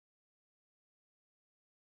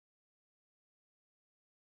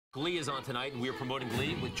Glee is on tonight, and we are promoting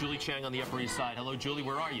Glee with Julie Chang on the Upper East Side. Hello, Julie.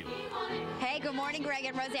 Where are you? Hey, good morning, Greg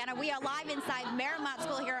and Rosanna. We are live inside Marymount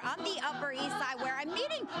School here on the Upper East Side, where I'm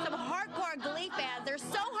meeting some hardcore Glee fans. They're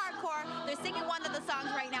so hardcore, they're singing one of the songs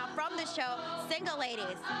right now from the show, Single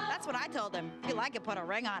Ladies. That's what I told them. If you like it, put a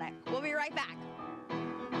ring on it. We'll be right back.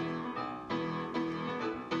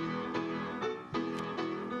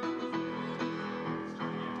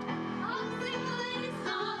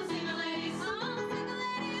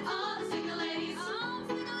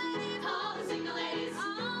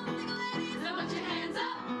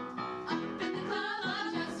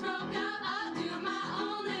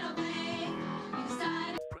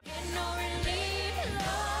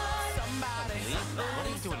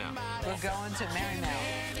 We're going to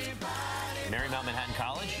Marymount. Marymount Manhattan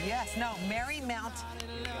College? Yes, no, Marymount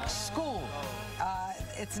School.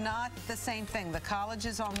 It's not the same thing. The college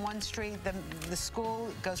is on one street. The school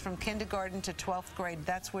goes from kindergarten to 12th grade.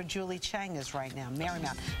 That's where Julie Chang is right now,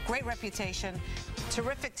 Marymount. Great reputation,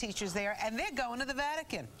 terrific teachers there, and they're going to the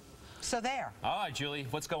Vatican. So there. All right, Julie,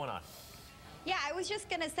 what's going on? Yeah, I was just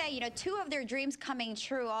going to say, two of their dreams coming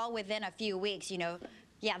true all within a few weeks,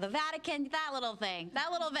 Yeah, the Vatican, that little thing,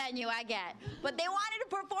 that little venue, I get. But they wanted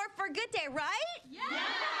to perform for Good Day, right? Yeah!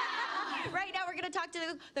 Right now, we're going to talk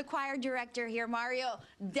to the choir director here, Mario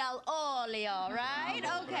Dell'Olio, right?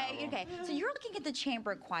 Okay. So you're looking at the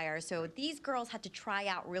chamber choir, so these girls had to try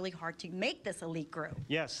out really hard to make this elite group.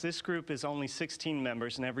 Yes, this group is only 16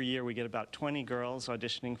 members, and every year we get about 20 girls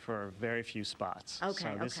auditioning for very few spots.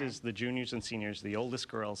 Okay, So this is the juniors and seniors, the oldest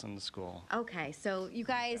girls in the school. Okay, so you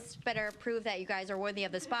guys better prove that you guys are worthy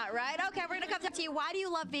of the spot, right? Okay, we're going to come to you. Why do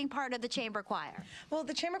you love being part of the chamber choir? Well,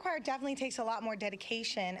 the chamber choir definitely takes a lot more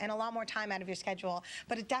dedication and a lot more time out of your schedule,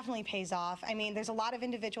 but it definitely pays off. I mean, there's a lot of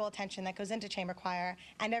individual attention that goes into chamber choir,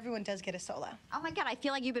 and everyone does get a solo. Oh my God, I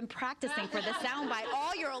feel like you've been practicing for this soundbite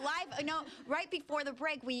all your life. Right before the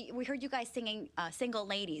break, we heard you guys singing Single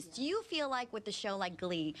Ladies. Do you feel like with the show like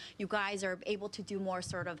Glee, you guys are able to do more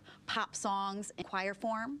sort of pop songs in choir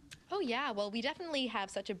form? Oh yeah, well we definitely have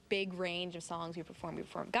such a big range of songs we perform. We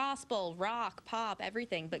perform gospel, rock, pop,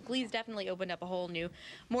 everything, but Glee's definitely opened up a whole new,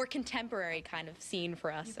 more contemporary kind of scene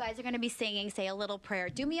for us. You guys are going to be singing Say a Little Prayer.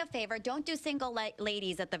 Do me a favor, don't do Single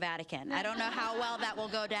Ladies at the Vatican. I don't know how well that will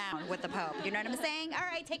go down with the Pope. You know what I'm saying? All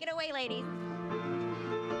right, take it away, ladies.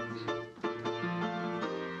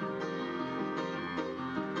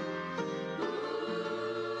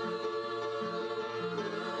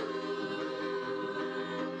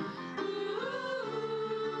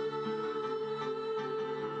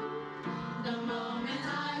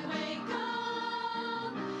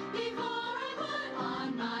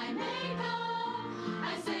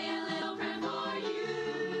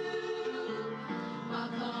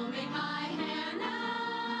 Combing my hair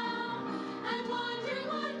now, I'm wondering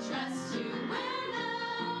what dress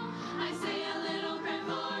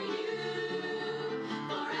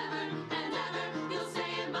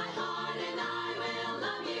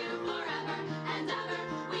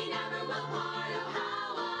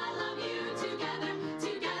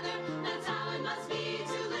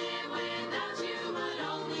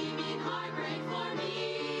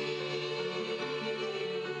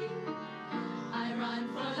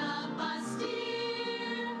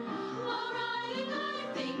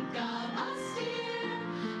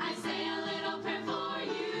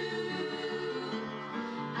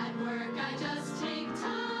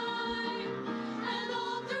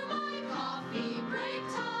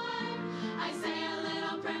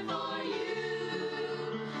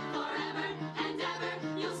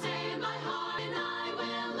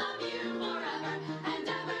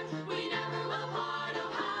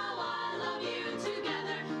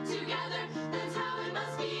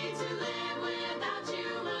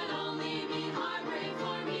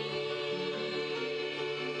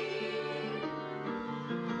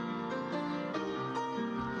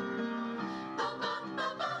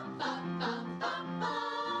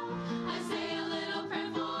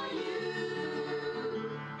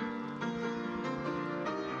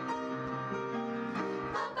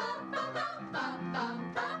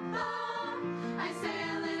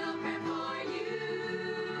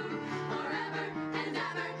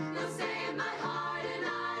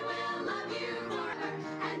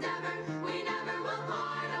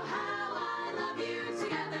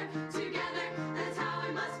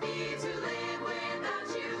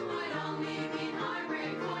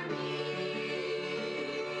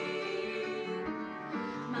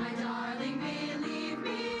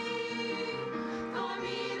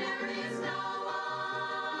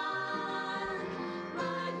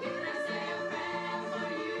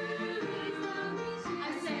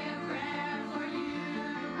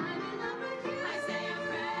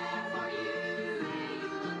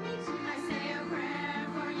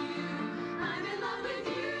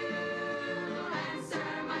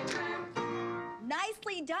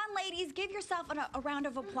ladies, give yourself a round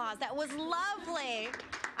of applause. That was lovely.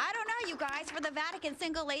 I don't know, you guys, for the Vatican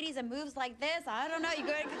single ladies and moves like this, I don't know.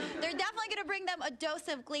 They're definitely going to bring them a dose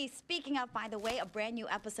of Glee. Speaking of, by the way, a brand new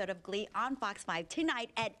episode of Glee on Fox 5 tonight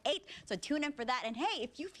at 8. So tune in for that. And hey,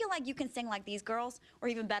 if you feel like you can sing like these girls, or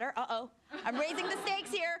even better, I'm raising the stakes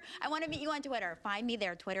here. I want to meet you on Twitter. Find me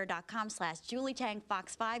there,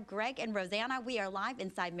 twitter.com/JulieChangFox5. Greg and Rosanna, we are live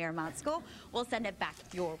inside Marymount School. We'll send it back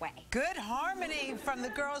your way. Good harmony from the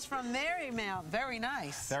girls from Marymount. Very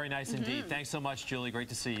nice. Very nice indeed. Thanks so much, Julie. Great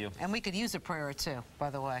to see you. And we could use a prayer or two, by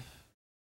the way.